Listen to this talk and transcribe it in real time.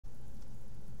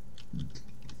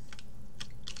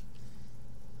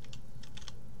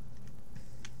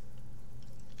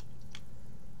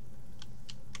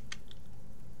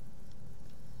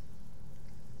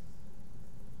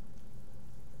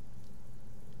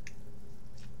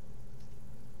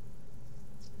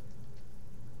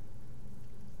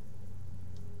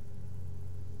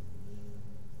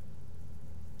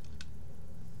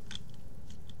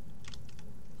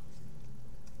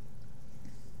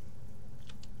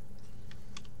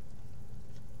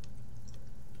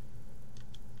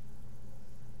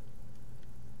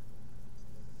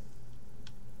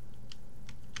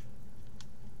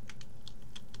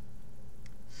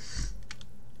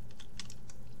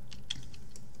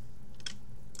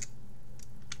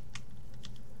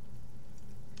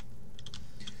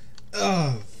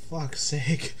Oh, fuck's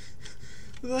sake.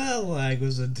 That lag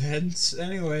was intense.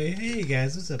 Anyway, hey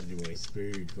guys, what's up? Anyway,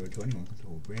 Spurd for 21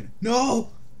 control Brandon.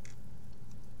 No!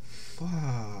 Fuck.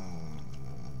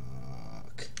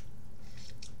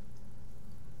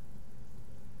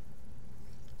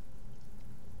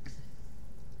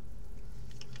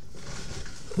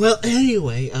 Well,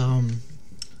 anyway,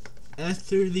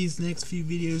 after these next few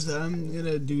videos, I'm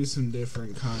gonna do some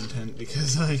different content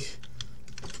because, like,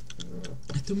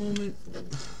 at the moment,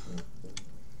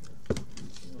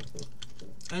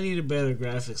 I need a better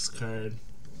graphics card.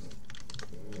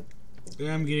 And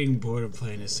I'm getting bored of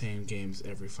playing the same games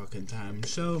every fucking time.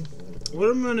 So, what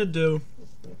I'm gonna do,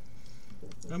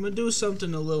 I'm gonna do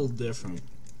something a little different.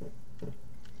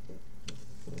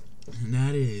 And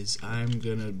that is, I'm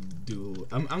gonna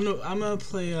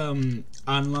play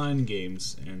online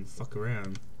games and fuck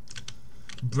around.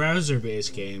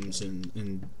 Browser-based games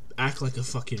and act like a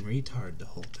fucking retard the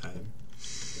whole time.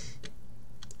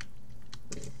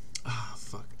 Ah,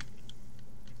 fuck.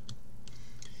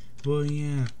 Well,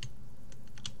 yeah.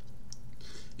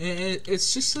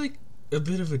 It's just like a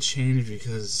bit of a change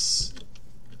because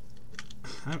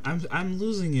I'm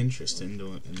losing interest in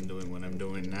doing what I'm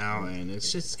doing now, and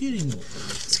it's getting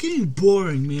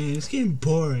boring, man. It's getting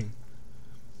boring.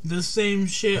 The same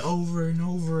shit over and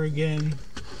over again.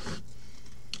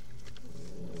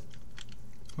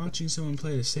 Watching someone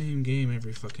play the same game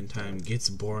every fucking time gets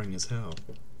boring as hell.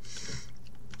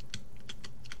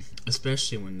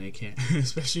 Especially when they can't.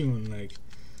 Especially when, like,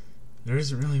 there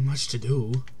isn't really much to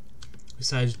do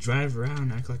besides drive around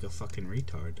and act like a fucking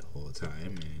retard the whole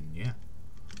time, and yeah.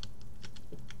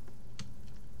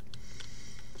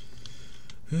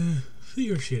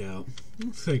 Figure shit out.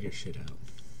 We'll figure shit out.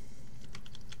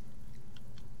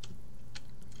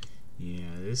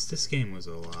 Yeah, this game was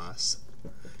a loss.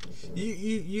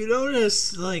 You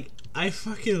notice, like, I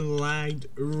fucking lagged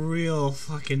real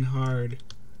fucking hard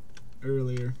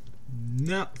earlier.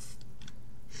 No.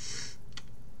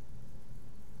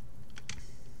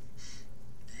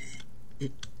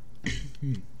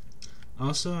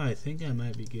 Also, I think I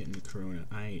might be getting the corona.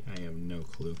 I have no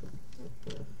clue.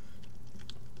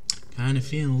 Kind of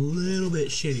feeling a little bit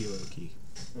shitty, low-key.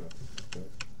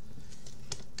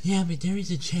 Yeah, but there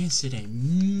is a chance that I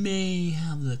may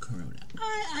have the corona.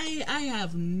 I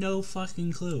have no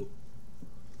fucking clue.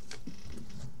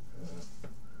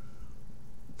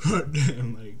 God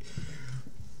damn, like...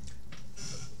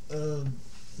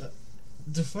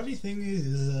 the funny thing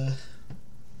is,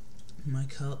 my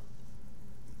cup...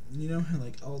 You know how,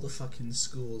 like, all the fucking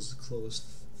schools closed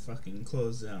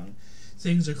down.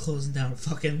 Things are closing down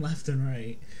fucking left and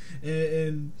right.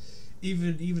 And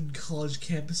even college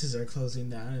campuses are closing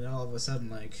down, and all of a sudden,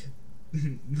 like,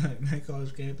 my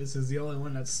college campus is the only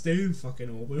one that's staying fucking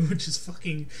open, which is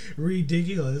fucking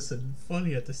ridiculous and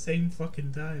funny at the same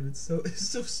fucking time. It's so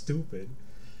stupid.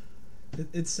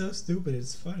 It's so stupid,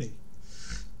 it's funny.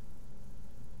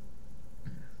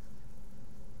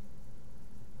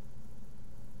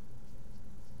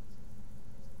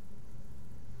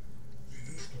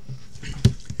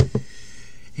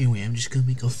 Anyway, I'm just gonna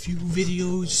make a few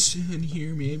videos in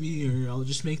here, maybe, or I'll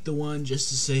just make the one just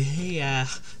to say, hey,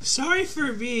 sorry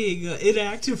for being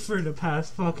inactive for the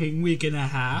past fucking week and a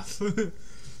half.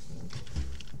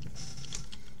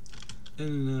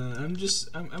 And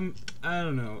I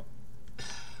don't know,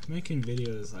 making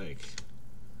videos, like,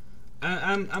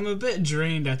 I'm a bit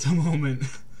drained at the moment.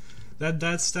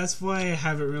 That's why I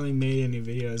haven't really made any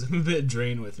videos. I'm a bit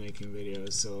drained with making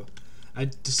videos, so I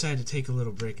decided to take a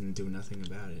little break and do nothing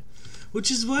about it.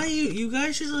 Which is why you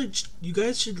guys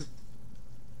should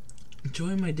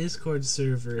join my Discord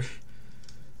server.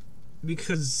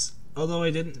 Because although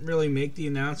I didn't really make the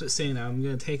announcement saying I'm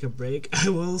gonna take a break, I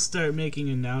will start making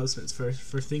announcements for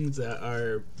things that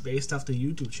are based off the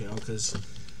YouTube channel. Because,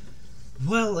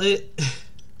 well, it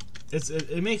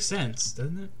makes sense,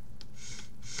 doesn't it?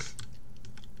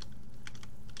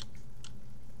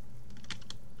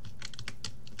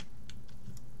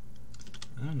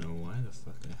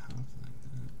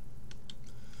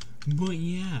 But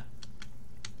yeah.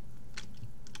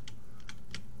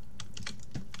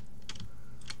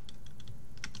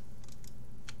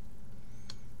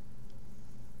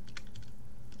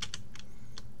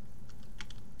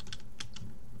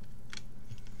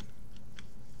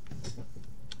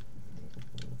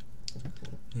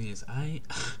 Thing is,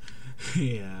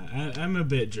 yeah, I'm a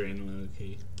bit drained,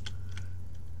 low-key.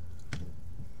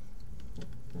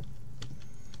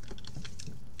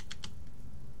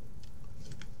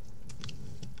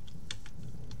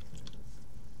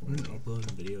 I've been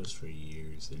uploading videos for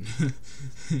years, and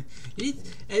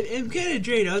I'm kind of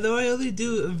drained. Although I only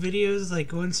do videos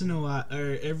like once in a while,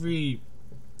 or every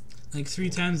like 3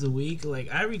 times a week.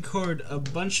 Like I record a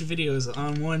bunch of videos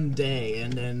on one day,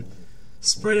 and then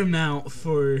spread them out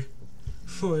for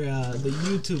the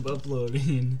YouTube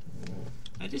uploading.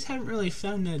 I just haven't really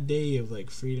found that day of like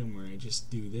freedom where I just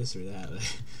do this or that.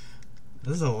 Like,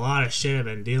 there's a lot of shit I've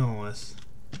been dealing with.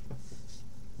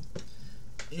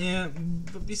 Yeah,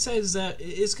 but besides that,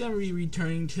 it's gonna be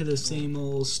returning to the same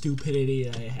old stupidity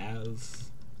I have.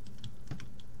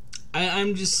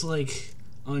 I'm just like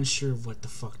unsure of what the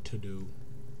fuck to do.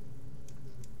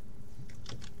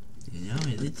 You know,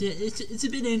 it's a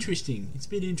bit interesting. It's a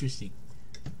bit interesting.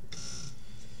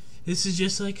 This is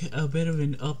just like a bit of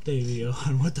an update video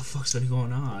on what the fuck's been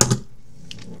going on.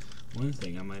 One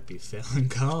thing, I might be failing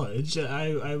college.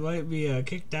 I might be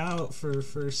kicked out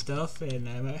for stuff, and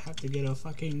I might have to get a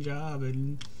fucking job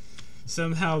and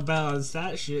somehow balance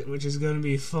that shit, which is gonna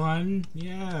be fun.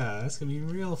 Yeah, that's gonna be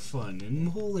real fun. And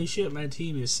holy shit, my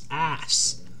team is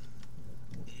ass.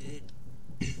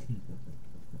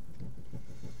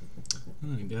 Oh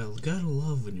my god, gotta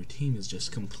love when your team is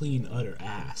just complete and utter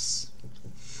ass.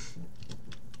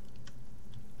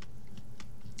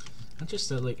 Not just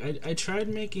that, like, I tried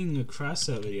making a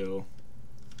cross-out video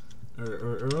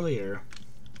or earlier,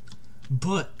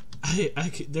 but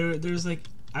there's like,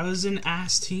 I was in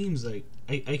ass teams. Like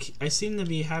I seem to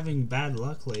be having bad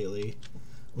luck lately,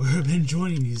 where I've been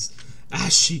joining these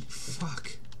ass cheek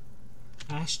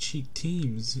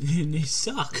teams, and they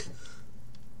suck.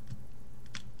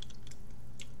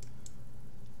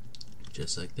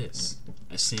 Just like this,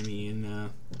 I see me in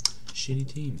a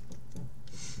shitty team.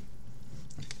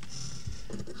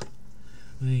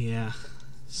 But yeah,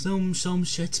 some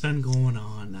shit's been going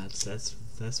on.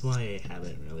 That's why I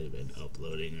haven't really been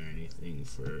uploading or anything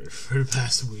for the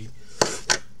past week.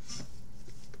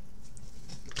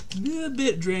 A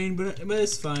bit drained, but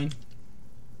it's fine.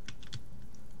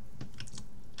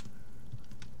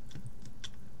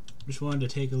 Just wanted to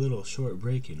take a little short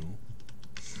break, you know.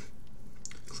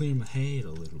 Clear my head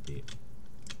a little bit.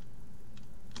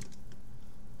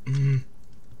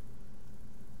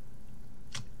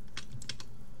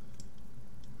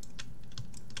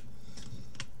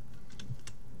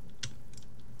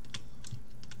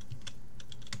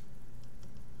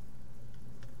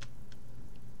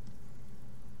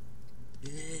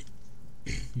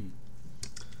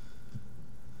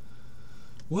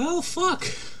 Well, fuck.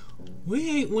 We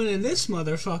ain't winning this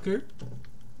motherfucker.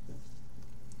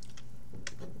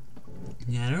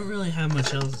 Yeah, I don't really have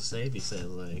much else to say besides,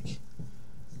 like,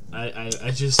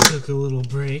 I just took a little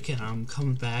break and I'm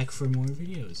coming back for more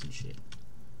videos and shit.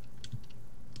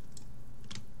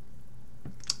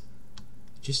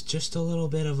 Just a little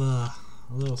bit of a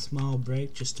little small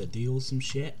break just to deal with some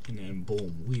shit, and then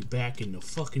boom, we back in the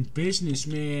fucking business,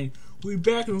 man. We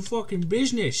back in the fucking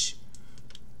business.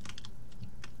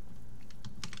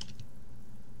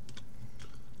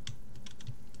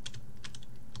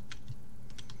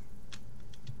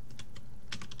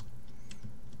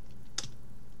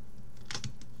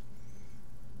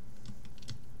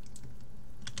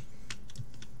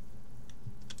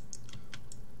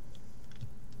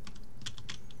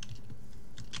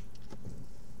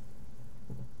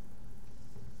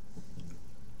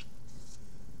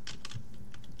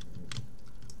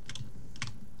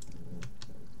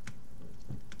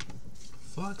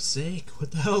 Fuck's sake, what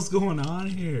the hell's going on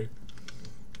here?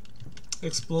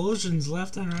 Explosions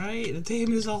left and right. The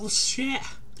team is all shit.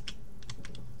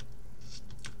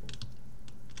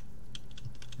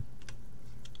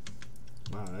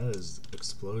 Wow, that is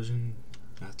explosion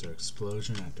after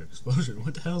explosion after explosion.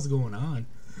 What the hell's going on?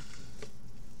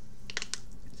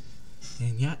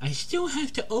 And yeah, I still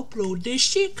have to upload this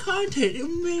shit content. It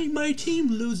made my team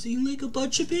losing like a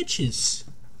bunch of bitches.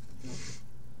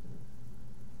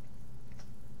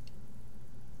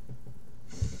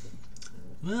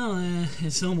 Well,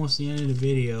 it's almost the end of the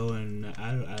video, and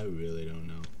I really don't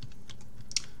know.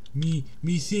 Me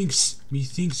thinks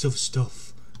of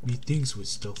stuff. Me thinks with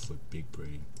stuff with big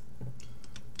brain.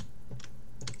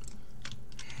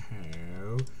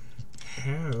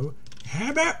 How How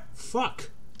about fuck?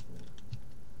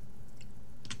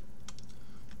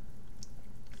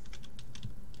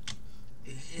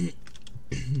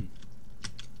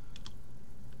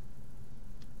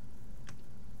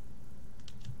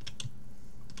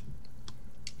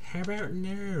 How about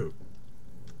no?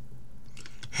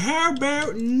 How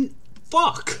about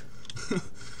fuck?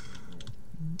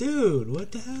 Dude,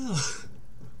 what the hell?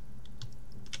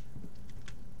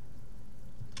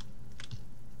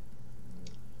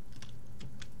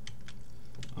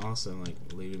 Also, I'm like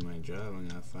leaving my job. I'm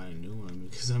gonna find a new one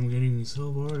because I'm getting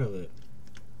so bored of it.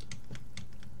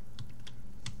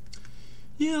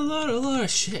 Yeah, a lot of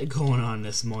shit going on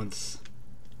this month.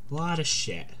 A lot of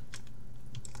shit.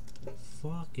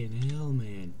 Fucking hell,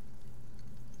 man.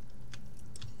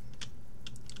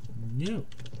 No.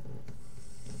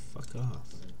 Fuck off.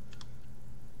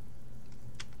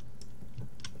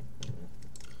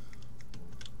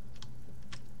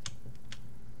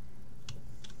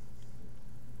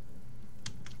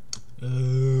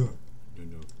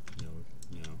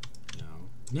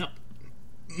 No.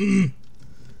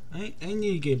 I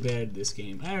need to get bad at this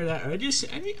game. Either that, or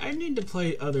I need to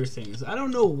play other things. I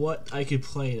don't know what I could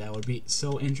play that would be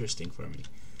so interesting for me.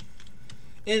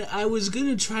 And I was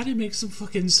gonna try to make some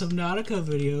fucking Subnautica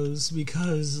videos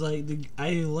because like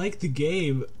I like the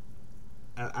game.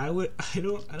 I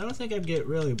don't think I'd get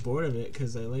really bored of it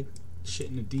because I like shit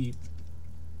in the deep.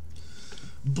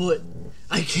 But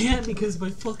I can't because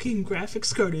my fucking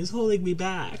graphics card is holding me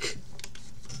back.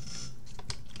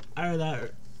 Either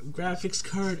that graphics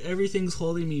card, everything's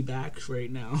holding me back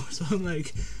right now. So I'm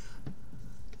like,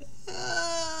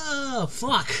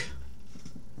 fuck.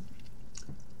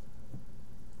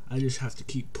 I just have to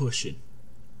keep pushing.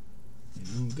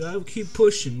 You know, gotta keep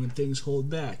pushing when things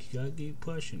hold back. You gotta keep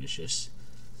pushing. It's just,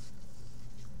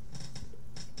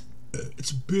 it's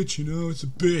a bitch, you know. It's a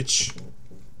bitch.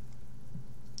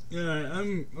 Yeah,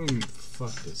 I'm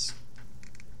fuck this.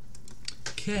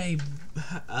 Okay,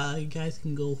 you guys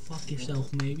can go fuck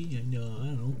yourself, maybe. And I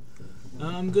don't know.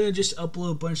 I'm gonna just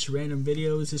upload a bunch of random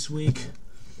videos this week,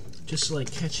 just to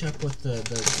like catch up with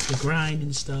the grind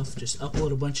and stuff. Just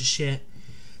upload a bunch of shit,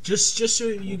 just so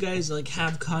you guys like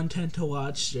have content to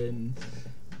watch. And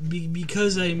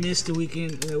because I missed a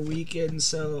weekend,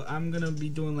 so I'm gonna be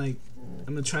doing like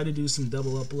I'm gonna try to do some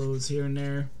double uploads here and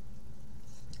there.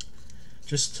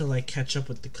 Just to like catch up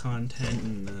with the content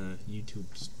and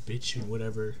YouTube's bitch and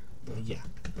whatever. Yeah,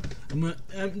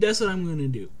 that's what I'm gonna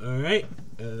do. All right,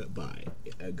 bye.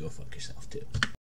 Go fuck yourself too.